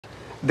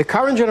The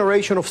current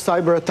generation of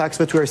cyber attacks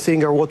that we are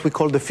seeing are what we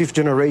call the 5th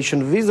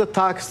generation. These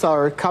attacks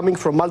are coming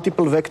from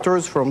multiple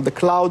vectors, from the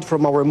cloud,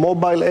 from our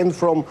mobile, and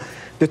from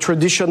the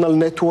traditional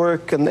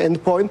network and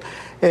endpoint.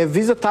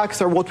 These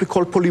attacks are what we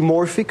call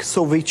polymorphic,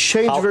 so they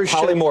change their shape.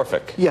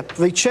 Polymorphic? Yeah,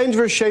 they change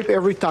their shape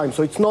every time.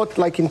 So it's not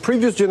like in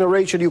previous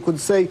generation you could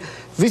say,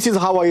 this is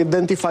how I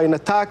identify an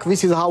attack,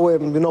 this is how a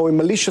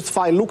malicious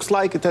file looks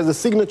like, it has a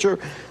signature,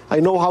 I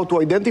know how to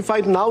identify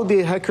it. Now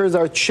the hackers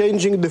are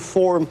changing the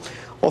form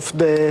of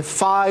the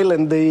file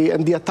and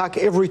the attack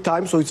every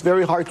time, so it's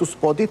very hard to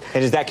spot it.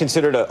 And is that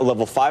considered a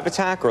level 5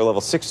 attack or a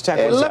level 6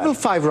 attack? Level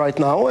 5 right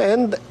now,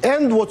 and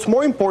what's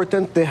more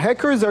important, the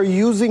hackers are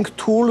using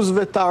tools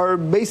that are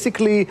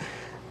basically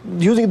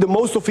using the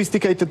most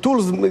sophisticated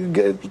tools,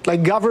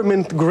 like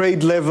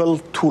government-grade level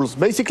tools.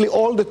 Basically,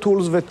 all the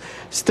tools that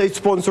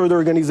state-sponsored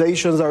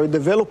organizations are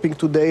developing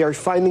today are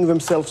finding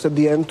themselves at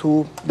the end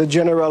to the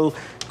general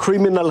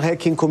criminal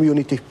hacking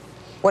community.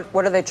 What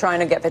are they trying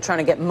to get? They're trying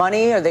to get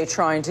money? Are they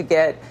trying to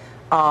get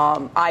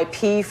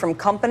IP from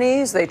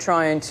companies? Are they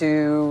trying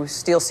to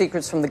steal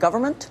secrets from the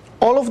government?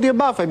 All of the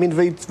above. I mean,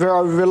 there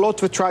are a lot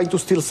that trying to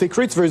steal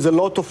secrets. There's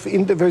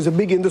a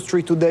big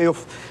industry today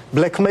of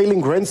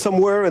blackmailing,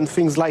 ransomware, and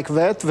things like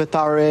that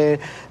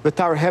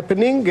are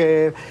happening.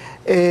 There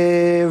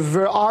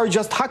are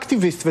just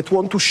hacktivists that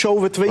want to show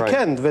that they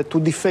can, to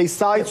deface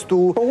sites,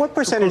 to... But what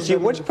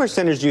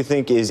percentage do you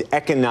think is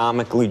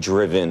economically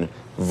driven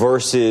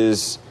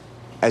versus,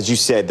 as you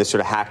said, the sort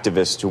of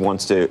hacktivist who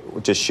wants to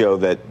just show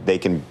that they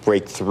can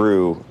break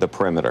through the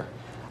perimeter?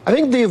 I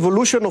think the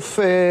evolution of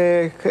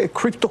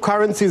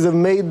cryptocurrencies have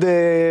made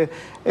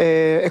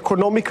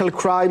economical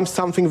crime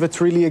something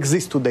that really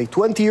exists today.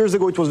 20 years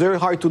ago, it was very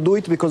hard to do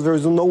it because there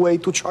is no way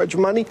to charge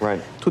money.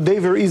 Right. Today,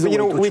 there is a way to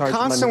charge money. We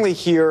constantly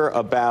hear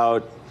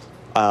about,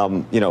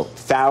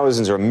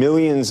 thousands or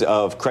millions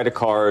of credit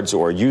cards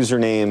or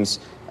usernames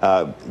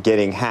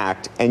getting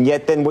hacked, and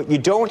yet then what you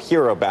don't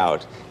hear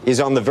about is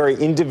on the very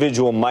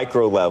individual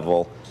micro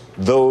level,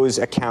 those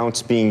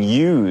accounts being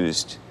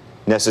used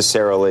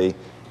necessarily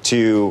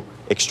to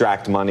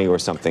extract money or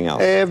something else.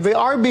 They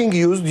are being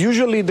used.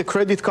 Usually the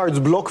credit cards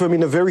block them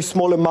in a very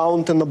small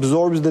amount and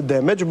absorbs the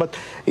damage, but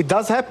it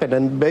does happen.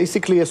 And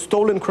basically a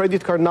stolen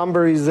credit card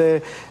number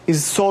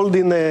is sold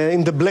in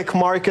the black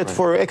market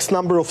for X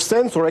number of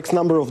cents or X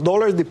number of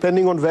dollars,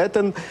 depending on that.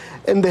 And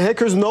the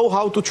hackers know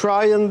how to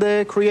try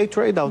and create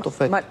trade out of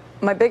it.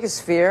 My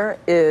biggest fear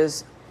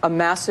is a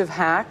massive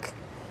hack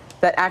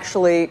that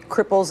actually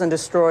cripples and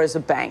destroys a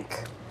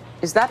bank.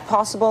 Is that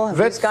possible? Have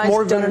these guys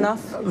done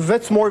enough?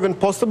 That's more than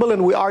possible,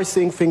 and we are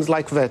seeing things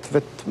like that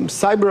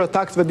cyber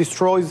attacks that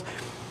destroys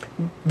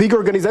big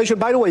organizations.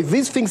 By the way,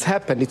 these things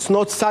happen. It's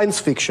not science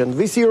fiction.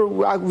 This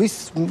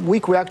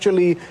week, we're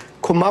actually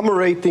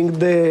commemorating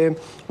the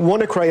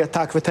WannaCry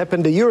attack that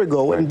happened a year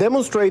ago and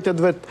demonstrated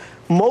that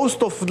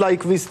most of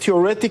these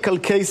theoretical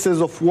cases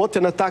of what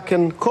an attack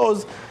can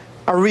cause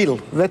are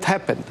real. That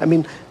happened. I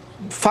mean,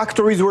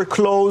 factories were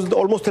closed.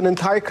 Almost an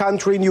entire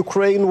country in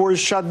Ukraine was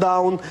shut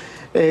down.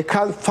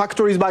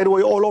 Factories, by the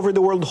way, all over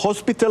the world,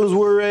 hospitals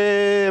were,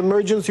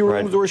 emergency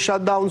rooms were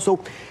shut down. So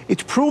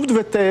it proved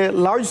that a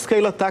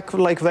large-scale attack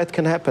like that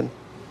can happen.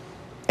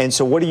 And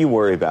so what do you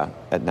worry about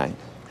at night?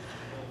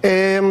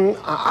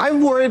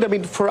 I'm worried. I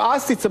mean, for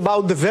us, it's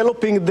about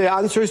developing the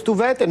answers to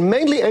that and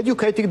mainly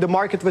educating the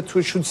market that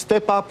we should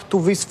step up to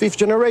this 5th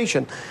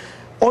generation.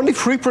 Only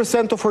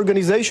 3% of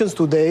organizations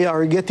today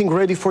are getting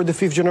ready for the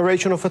 5th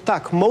generation of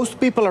attack.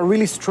 Most people are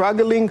really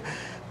struggling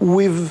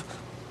with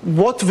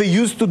what they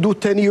used to do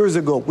 10 years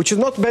ago, which is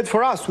not bad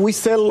for us. We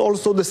sell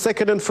also the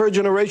 2nd and 3rd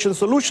generation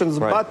solutions,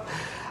 but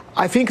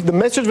I think the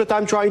message that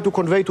I'm trying to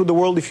convey to the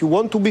world, if you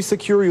want to be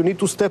secure, you need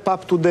to step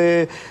up to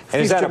the 5th generation.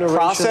 And is that a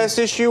process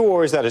issue,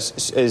 or is that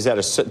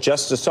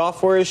just a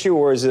software issue,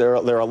 or is there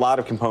are a lot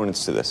of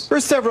components to this? There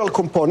are several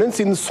components.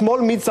 In small,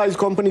 mid-sized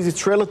companies,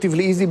 it's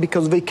relatively easy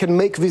because they can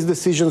make these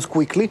decisions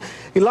quickly.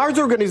 In large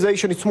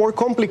organizations, it's more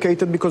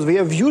complicated because they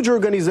have huge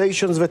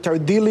organizations that are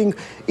dealing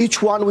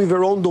each one with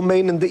their own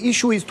domain, and the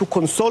issue is to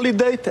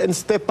consolidate and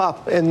step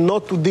up and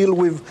not to deal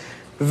with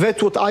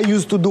that's what I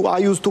used to do. I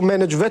used to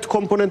manage that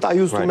component. I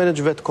used to manage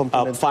that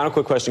component. Final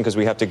quick question, because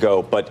we have to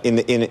go. But in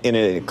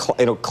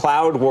a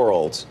cloud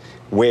world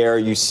where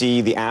you see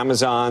the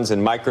Amazons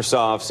and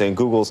Microsofts and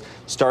Googles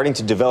starting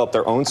to develop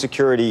their own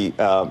security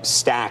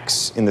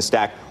stacks in the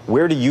stack,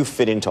 where do you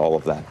fit into all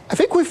of that? I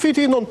think we fit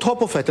in on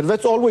top of it, and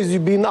that's always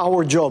been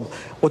our job.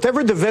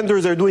 Whatever the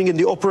vendors are doing in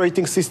the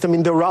operating system,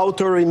 in the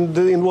router,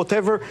 in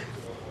whatever,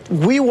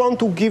 we want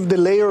to give the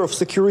layer of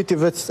security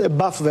that's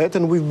above that,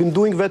 and we've been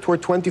doing that for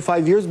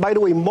 25 years. By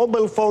the way,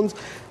 mobile phones,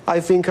 I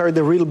think, are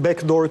the real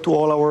backdoor to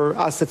all our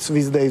assets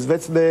these days.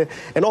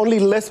 And only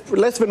less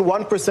than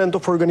 1%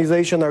 of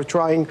organizations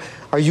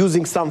are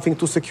using something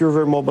to secure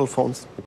their mobile phones.